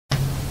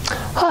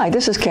Hi,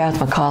 this is Kath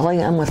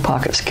McCauley. I'm with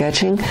Pocket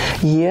Sketching.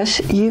 Yes,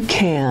 you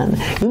can.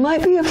 You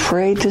might be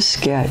afraid to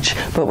sketch,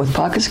 but with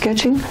Pocket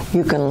Sketching,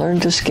 you can learn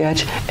to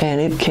sketch, and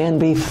it can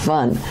be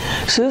fun.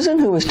 Susan,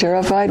 who was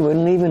terrified,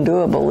 wouldn't even do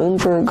a balloon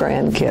for her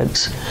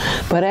grandkids.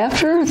 But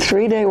after a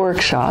 3-day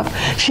workshop,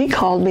 she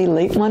called me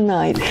late one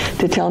night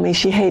to tell me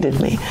she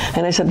hated me.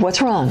 And I said,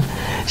 "What's wrong?"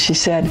 She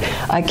said,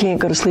 "I can't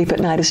go to sleep at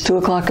night. It's 2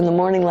 o'clock in the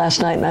morning last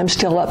night, and I'm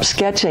still up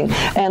sketching.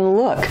 And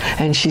look,"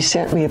 and she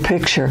sent me a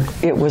picture.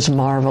 It was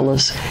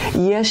marvelous.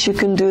 Yes, you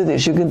can do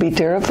this. You can be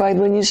terrified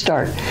when you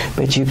start,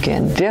 but you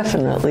can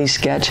definitely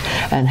sketch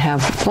and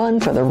have fun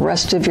for the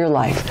rest of your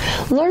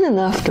life. Learn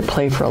enough to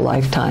play for a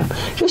lifetime.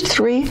 Just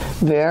 3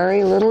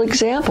 very little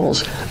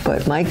examples,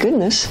 but my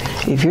goodness,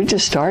 if you're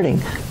just starting,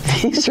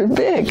 these are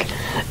big,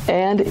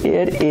 and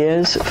it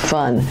is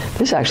fun.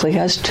 This actually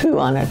has 2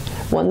 on it,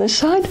 one this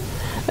side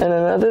and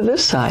another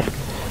this side.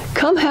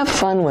 Come have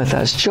fun with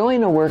us.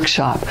 Join a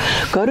workshop.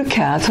 Go to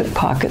Kath at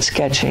Pocket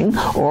Sketching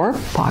or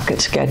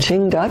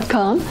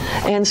pocketsketching.com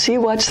and see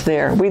what's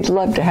there. We'd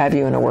love to have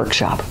you in a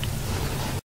workshop.